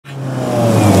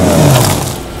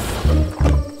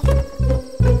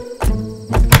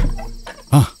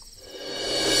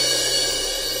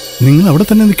നിങ്ങൾ അവിടെ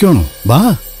തന്നെ നിൽക്കുവാണോ? വാ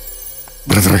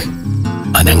ബ്രദറെ.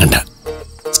 അനങ്ങണ്ട,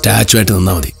 സ്റ്റാച്ചു ആയിട്ട്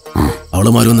നിന്നാ മതി.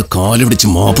 അവളുമാരൊന്ന് കാല് പിടിച്ച്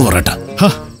മാപ്പ് പറയട്ടെ.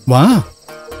 വാ.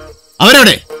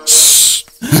 അവരവിടെ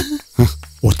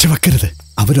ഒച്ച വെക്കരുത്,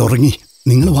 അവരുറങ്ങി.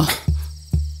 നിങ്ങൾ വാ.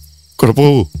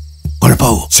 കുഴപ്പമാവോ?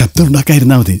 ശബ്ദം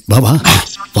ഉണ്ടാക്കാതിരുന്നാ മതി. വാ വാ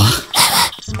വാ.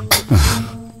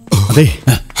 അതെ,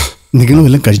 നിങ്ങൾ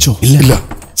വല്ലതും കഴിച്ചോ? ഇല്ല.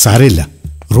 സാരമില്ല,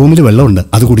 റൂമിൽ വെള്ളമുണ്ട്,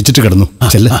 അത് കുടിച്ചിട്ട് കിടന്നു.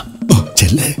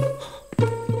 ചെല്ലേ.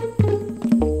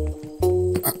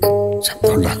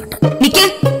 ശബ്ദം ഉണ്ടാക്കട്ടെ.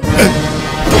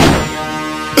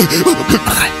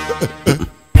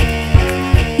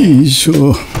 ഈശോ.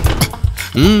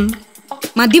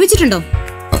 മദ്യപിച്ചിട്ടുണ്ടോ?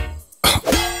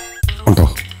 ഉണ്ടോ?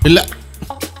 ഇല്ല.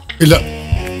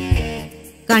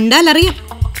 കണ്ടാലറിയാം,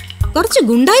 കുറച്ച്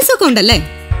ഗുണ്ടായിസൊക്കെ ഉണ്ടല്ലേ.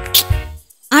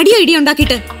 അടിയോ ഇടിയോ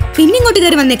ഉണ്ടാക്കിയിട്ട് പിന്നെ ഇങ്ങോട്ട്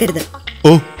കയറി വന്നേക്കരുത്.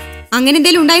 അങ്ങനെ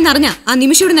എന്തേലും ഉണ്ടായെന്ന് അറിഞ്ഞാ ആ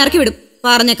നിമിഷം ഇവിടെ ഇറക്കി വിടും,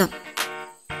 പറഞ്ഞേക്കാം.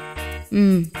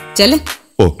 ചെല്ലേ.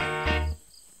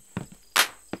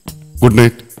 Good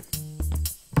night.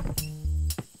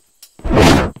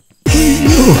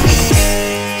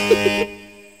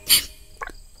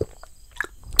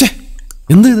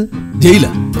 എന്താ ഇത്? ജയില?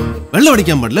 വെള്ളം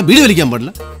അടിക്കാൻ പാടില്ല, വീട് വലിക്കാൻ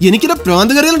പാടില്ല. എനിക്കിടെ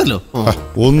പ്രാന്ത് കറികളുണ്ടല്ലോ.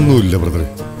 ഒന്നുമില്ല ബ്രദറെ,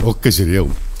 ഒക്കെ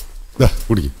ശരിയാവും.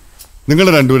 കുടിക്കും. നിങ്ങൾ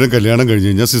രണ്ടുപേരും കല്യാണം കഴിഞ്ഞ്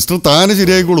കഴിഞ്ഞാൽ സിസ്റ്റർ താനെ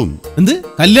ശരിയായിക്കോളും. എന്ത്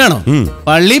കല്യാണം?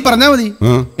 പള്ളി പറഞ്ഞാ മതി.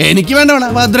 എനിക്ക് വേണ്ടവള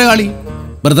ഭദ്രകാളി.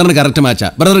 ബ്രദറിന് കറക്റ്റ് മാച്ചാ.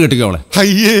 ബ്രദർ കെട്ടിക്കോളെ.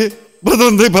 അയ്യേ, ബ്രദർ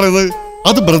എന്താ പറയുന്നത്?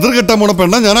 അത് ബ്രദർ കെട്ടാൻ പോണ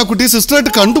പെണ്ണ. ഞാൻ ആ കുട്ടിയെ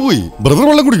സിസ്റ്ററായിട്ട് കണ്ടുപോയി. ബ്രദർ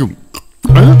വെള്ളം കുടിക്കും.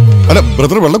 അല്ല,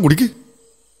 ബ്രദർ വെള്ളം കുടിക്കും.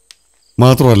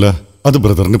 മാത്രമല്ല, അത്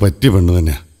ബ്രദറിന് പറ്റിയ പെണ്ണ്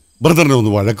തന്നെയാ. ബ്രദറിനെ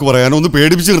ഒന്ന് വഴക്ക് പറയാനോ ഒന്ന്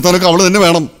പേടിപ്പിച്ച് നിർത്താനൊക്കെ അവള് തന്നെ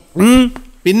വേണം.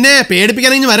 പിന്നെ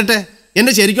പേടിപ്പിക്കാൻ ഇനി വരട്ടെ.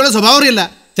 എന്റെ ശരിക്കുള്ള സ്വഭാവം അറിയില്ല.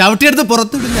 ചവിട്ടിയെടുത്ത്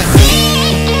പുറത്തിടില്ല.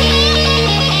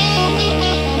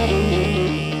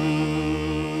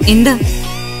 എന്താ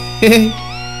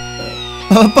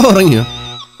ഉറങ്ങിയോ?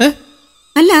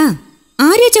 അല്ല,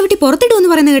 ആരെയാ ചവിട്ടി പുറത്തിടുമെന്ന്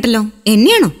പറയുന്നത് കേട്ടല്ലോ.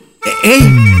 എന്നെയാണോ?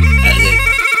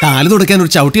 കാല് തുടക്കാൻ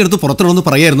ഒരു ചവിട്ടിയെടുത്ത് പുറത്തിടുമെന്ന്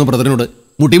പറയായിരുന്നു ബ്രദറിനോട്.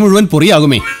 മുടി മുഴുവൻ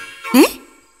പൊറിയാകുമേ.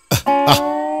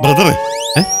 ബ്രദറെ,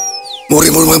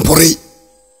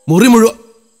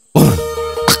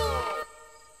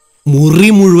 മുറി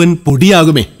മുഴുവൻ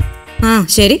പൊടിയാകുമേ. ആ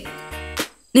ശരി,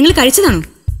 നിങ്ങൾ കഴിച്ചതാണോ?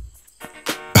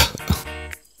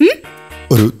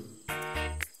 ഒരു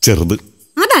ചെറുത്.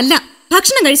 അതല്ല,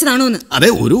 ഭക്ഷണം കഴിച്ചതാണോന്ന്. അതെ,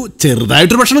 ഒരു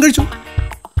ചെറുതായിട്ടൊരു ഭക്ഷണം കഴിച്ചു.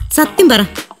 സത്യം പറ,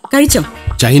 കഴിച്ചോ?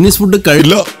 ചൈനീസ് ഫുഡ്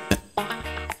കഴില്ല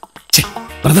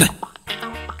ബ്രദറെ.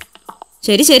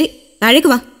 ശരി ശരി, താഴേക്ക്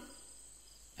വാ.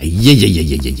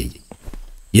 അയ്യയ്യയ്യയ്യയ്യ,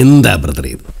 എന്താ ബ്രദർ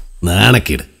ഇത്?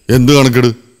 നാണക്കേട്. എന്ത് കണക്കേട്?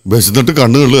 വിശന്നിട്ട്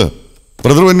കണ്ണു കള്ളുക.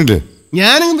 ബ്രദർ വന്നില്ലേ?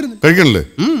 ഞാനും കഴിക്കണല്ലേ?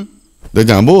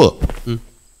 ഞാൻ പോവാ.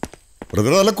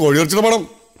 ബ്രദർ നല്ല കോഴിയിറച്ചിയുടെ പണം.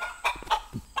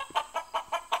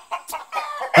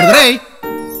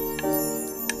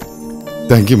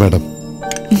 Thank you madam.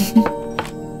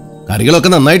 കറികളൊക്കെ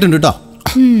നന്നായിട്ടുണ്ട് കേട്ടോ.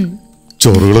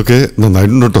 ചോറുകളൊക്കെ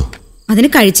നന്നായിട്ടുണ്ട് കേട്ടോ. അതിന്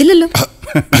കഴിച്ചില്ലല്ലോ.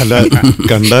 അല്ല,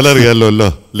 കണ്ടാലറിയാലോ അല്ലേ?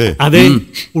 അതെ,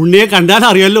 ഉണ്ണിയെ കണ്ടാൽ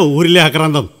അറിയാലോ ഊരിലെ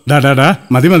ആക്രാന്തം.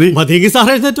 മതി മതി മതിയെങ്കിൽ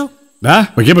സാറേ എഴുന്നേറ്റോ.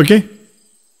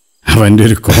 അവന്റെ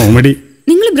ഒരു കോമഡി.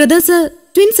 നിങ്ങൾ ബ്രദേഴ്സ്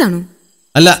ട്വിൻസ് ആണോ?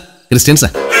 അല്ല, ക്രിസ്ത്യൻസാ.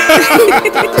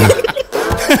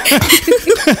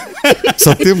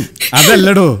 സത്യം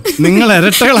അതല്ലടോ, നിങ്ങൾ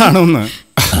ഇരട്ടകളാണോന്ന്.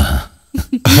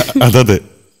 അതെ.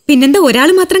 പിന്നെന്താ ഒരാൾ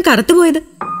മാത്രം കറുത്തുപോയത്?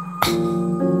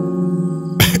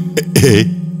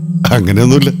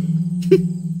 അങ്ങനെയൊന്നുമില്ല.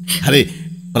 അതെ,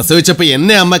 പ്രസവിച്ചപ്പോ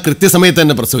എന്നെ അമ്മ കൃത്യസമയത്ത്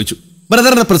തന്നെ പ്രസവിച്ചു.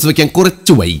 ബ്രദറിനെ പ്രസവിക്കാൻ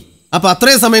കുറച്ചു വൈകി. അപ്പൊ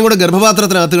അത്രയും സമയം കൂടെ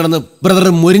ഗർഭപാത്രത്തിനകത്ത് കിടന്ന് ബ്രദർ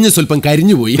മുരിഞ്ഞ് സ്വല്പം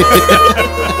കരിഞ്ഞുപോയി.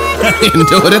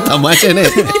 എന്റെ ഓരോ തമാശനെ.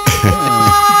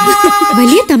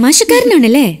 വലിയ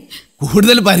തമാശക്കാരനാണല്ലേ?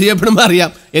 കൂടുതൽ പരിചയപ്പെടുമ്പോ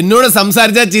അറിയാം, എന്നോട്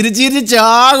സംസാരിച്ചാൽ ചിരിച്ചിരി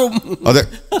ചാകും. അതെ,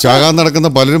 ചാകാൻ നടക്കുന്ന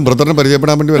പലരും ബ്രദറിനെ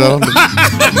പരിചയപ്പെടാൻ വേണ്ടി വരാറുണ്ട്.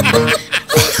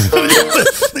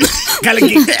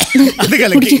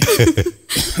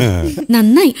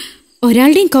 നന്നായി,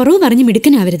 ഒരാളുടെയും കുറവ് പറഞ്ഞു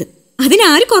മിടുക്കനാവരുത്.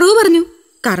 അതിനാര് കുറവ് പറഞ്ഞു?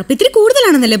 കറുപ്പിത്തിരി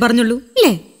കൂടുതലാണെന്നല്ലേ പറഞ്ഞുള്ളൂ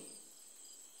അല്ലേ?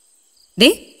 ദേ,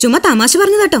 ചുമ്മാ തമാശ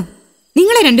പറഞ്ഞതാട്ടോ.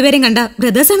 നിങ്ങളെ രണ്ടുപേരെയും കണ്ട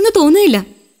ബ്രദേഴ്സ് ആണെന്ന് തോന്നുന്നില്ല,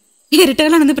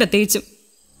 ഇരട്ടകളാണെന്ന് പ്രത്യേകിച്ചും.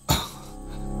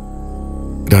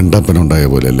 രണ്ടപ്പനുണ്ടായ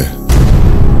പോലെ അല്ലേ?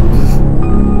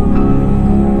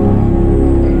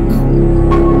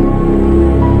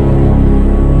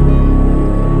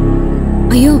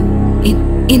 അയ്യോ,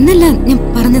 എന്നല്ല ഞാൻ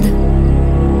പറഞ്ഞത്.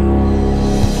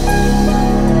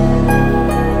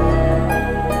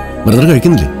 ബ്രദർ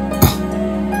കഴിക്കുന്നില്ലേ?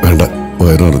 വേണ്ട,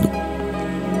 വയറ് നിറഞ്ഞു.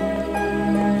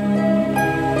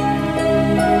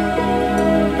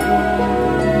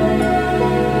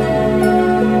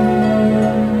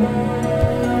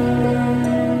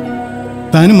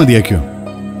 താനും മതിയാക്കിയോ?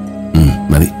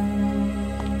 മതി.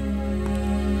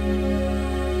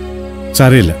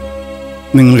 സാരമില്ല,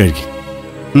 നിങ്ങൾ കഴിക്കും.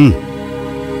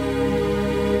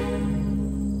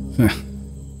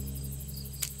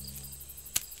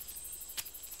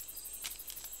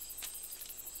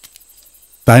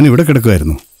 താൻ ഇവിടെ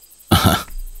കിടക്കുമായിരുന്നു.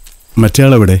 മറ്റേ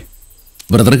ആളെവിടെ?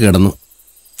 ബ്രദർ കിടന്നു.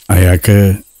 അയാൾക്ക്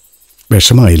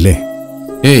വിഷമായില്ലേ?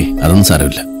 ഏയ്, അതൊന്നും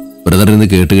സാരമില്ല. ബ്രദറിൽ നിന്ന്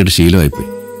കേട്ട് കേട്ട് ശീലമായിപ്പോയി.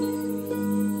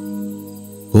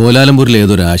 കോലാലംപൂരിൽ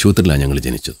ഏതൊരു ആശുപത്രിയിലാണ് ഞങ്ങൾ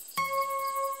ജനിച്ചത്.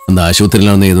 അന്ന്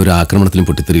ആശുപത്രിയിലാണെന്ന് ഏതൊരു ആക്രമണത്തിലും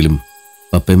പൊട്ടിത്തെറിയിലും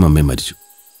പപ്പയും അമ്മയും മരിച്ചു.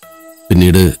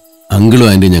 പിന്നീട് അങ്കിളും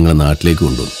ആൻറ്റിയും ഞങ്ങളെ നാട്ടിലേക്ക്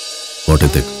കൊണ്ടുവന്നു,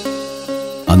 കോട്ടയത്തേക്ക്.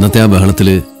 അന്നത്തെ ആ ബഹളത്തിൽ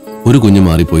ഒരു കുഞ്ഞ്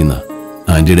മാറിപ്പോയിന്ന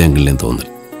ആൻറ്റിയുടെ അങ്കിളിനെയും തോന്നൽ.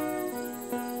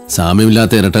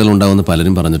 സാമ്യമില്ലാത്ത ഇരട്ടകൾ ഉണ്ടാവുമെന്ന്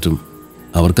പലരും പറഞ്ഞിട്ടും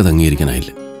അവർക്ക്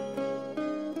അംഗീകരിക്കാനായില്ല.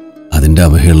 അതിൻ്റെ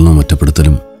അവഹേളനവും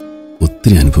ഒറ്റപ്പെടുത്തലും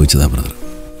ഒത്തിരി അനുഭവിച്ചതാ ബ്രദർ.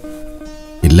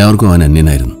 എല്ലാവർക്കും അവൻ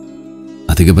അന്യനായിരുന്നു,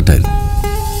 അധികപ്പറ്റായിരുന്നു.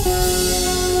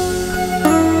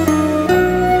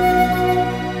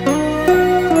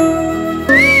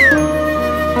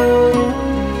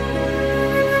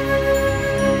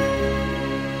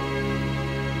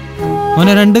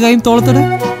 മോനെ രണ്ട് കൈയും തോളത്തിട.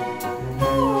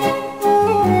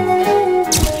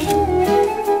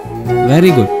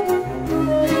 വെരി ഗുഡ്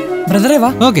ബ്രദറേ, വാ.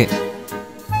 ഓക്കെ,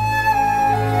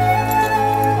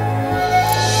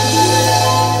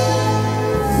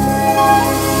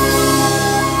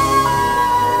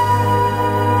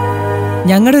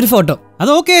 ഞങ്ങളുടെ ഒരു ഫോട്ടോ. അത്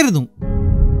ഓക്കെ ആയിരുന്നു.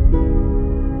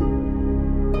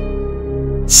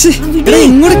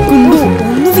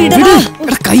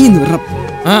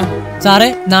 സാറേ,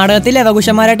 നാടകത്തിൽ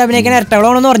ലവകുശന്മാരായിട്ട് അഭിനയിക്കാൻ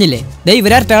ഇരട്ടകളാണെന്ന് പറഞ്ഞില്ലേ? ദേ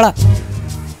ഇവരെ ഇരട്ടകളാ.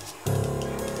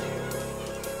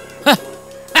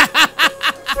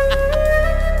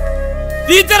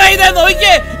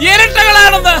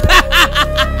 ഇരട്ടകളാണെന്ന്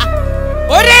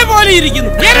ഒരേപോലെ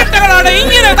ഇരിക്കുന്നു. ഇരട്ടകളാണ്,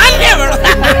 ഇങ്ങനെ തന്നെ വേണം.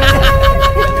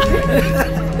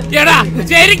 എടാ,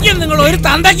 ശരിക്കും നിങ്ങൾ ഒരു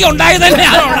തന്തയ്ക്ക് ഉണ്ടായത്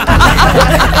തന്നെയാണോ?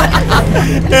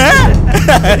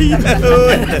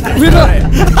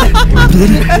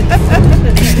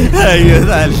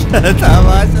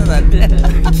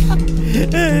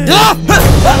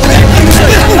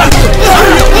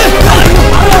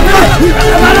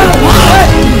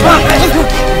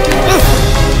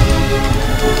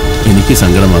 എനിക്ക്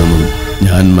സങ്കടമാകുന്നതും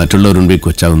ഞാൻ മറ്റുള്ളവരുടെ മുൻപിൽ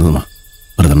കൊച്ചാവുന്നതുമാണ്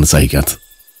ബ്രദറിന് സഹിക്കാത്തത്.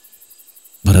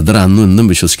 ബ്രദർ അന്നും ഇന്നും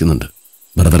വിശ്വസിക്കുന്നുണ്ട്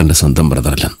ബ്രദറിന്റെ സ്വന്തം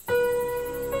ബ്രദറല്ല.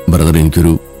 ബ്രദർ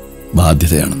എനിക്കൊരു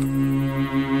ബാധ്യതയാണ്.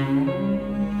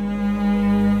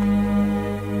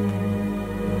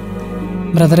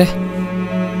 ബ്രദറെ,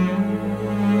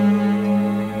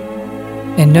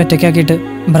 എന്നെ ഒറ്റയ്ക്കാക്കിയിട്ട്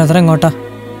ബ്രദർ എങ്ങോട്ടാ?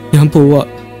 ഞാൻ പോവാ.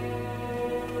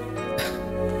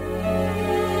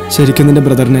 ശരിക്കും നിന്റെ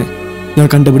ബ്രദറിനെ ഞാൻ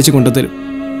കണ്ടുപിടിച്ച് കൊണ്ടുതരും.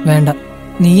 വേണ്ട,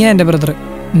 നീയാ എൻ്റെ ബ്രദർ,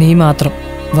 നീ മാത്രം.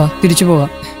 വാ, തിരിച്ചു പോവാ.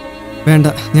 വേണ്ട,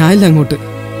 ഞാനില്ല അങ്ങോട്ട്.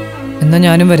 എന്നാ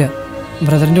ഞാനും വരാം.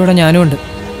 ബ്രദറിൻ്റെ കൂടെ ഞാനും ഉണ്ട്,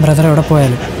 ബ്രദർ എവിടെ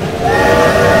പോയാലും.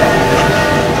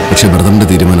 പക്ഷെ ബ്രദറിന്റെ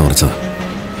തീരുമാനം ഉറച്ചതാ.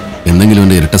 എന്തെങ്കിലും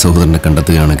എൻ്റെ ഇരട്ട സഹോദരനെ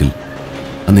കണ്ടെത്തുകയാണെങ്കിൽ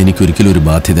അന്ന് എനിക്കൊരിക്കലും ഒരു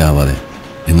ബാധ്യത ആവാതെ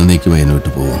എന്നേക്കുമായി എന്നെ വിട്ടു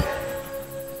പോകും.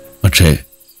 പക്ഷേ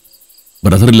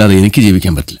ബ്രദറില്ലാതെ എനിക്ക്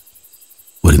ജീവിക്കാൻ പറ്റില്ല,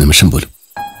 ഒരു നിമിഷം പോലും.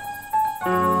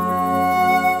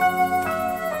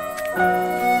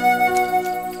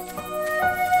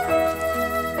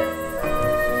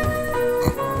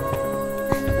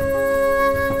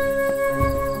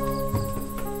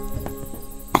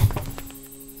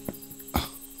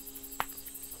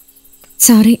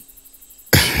 സോറി.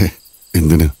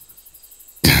 എന്തിന്?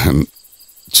 ഞാൻ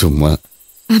ചുമ്മാ.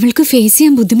 അവൾക്ക് ഫേസ്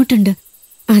ചെയ്യാൻ ബുദ്ധിമുട്ടുണ്ട്.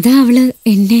 അതാ അവള്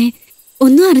എന്നെ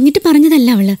ഒന്നും അറിഞ്ഞിട്ട് പറഞ്ഞതല്ല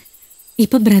അവള്.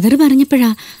 ഇപ്പൊ ബ്രദർ പറഞ്ഞപ്പോഴാ.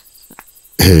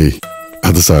 ഹേയ്,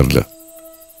 അത് സാരില്ല.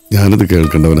 ഞാനത്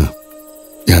കേൾക്കേണ്ടവനാ.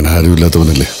 ഞാൻ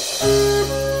ആരുമില്ലാത്തവനല്ലേ.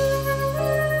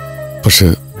 പക്ഷെ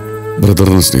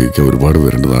ബ്രദറിനെ സ്നേഹിക്കാൻ ഒരുപാട്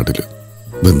പേരുണ്ട് നാട്ടില്,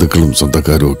 ബന്ധുക്കളും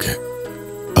സ്വന്തക്കാരും ഒക്കെ.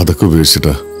 അതൊക്കെ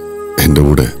ഉപേക്ഷിച്ചിട്ടാ എൻ്റെ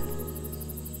കൂടെ.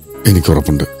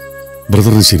 എനിക്കുറപ്പുണ്ട്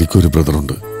ബ്രദറിന് ശരിക്കും ഒരു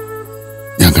ബ്രദറുണ്ട്.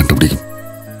 ഞാൻ കണ്ടുപിടിക്കും.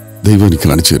 ദൈവം എനിക്ക്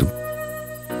കാണിച്ചു തരും.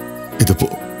 ഇതിപ്പോ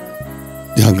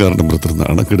ഞാൻ കാരണം ബ്രദർ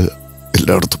നാണക്കേട്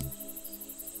എല്ലായിടത്തും.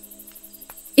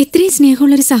 ഇത്രയും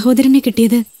സ്നേഹമുള്ളൊരു സഹോദരനെ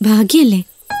കിട്ടിയത് ഭാഗ്യല്ലേ?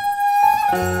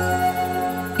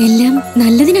 എല്ലാം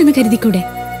നല്ലതിനാന്ന് കരുതിക്കൂടെ?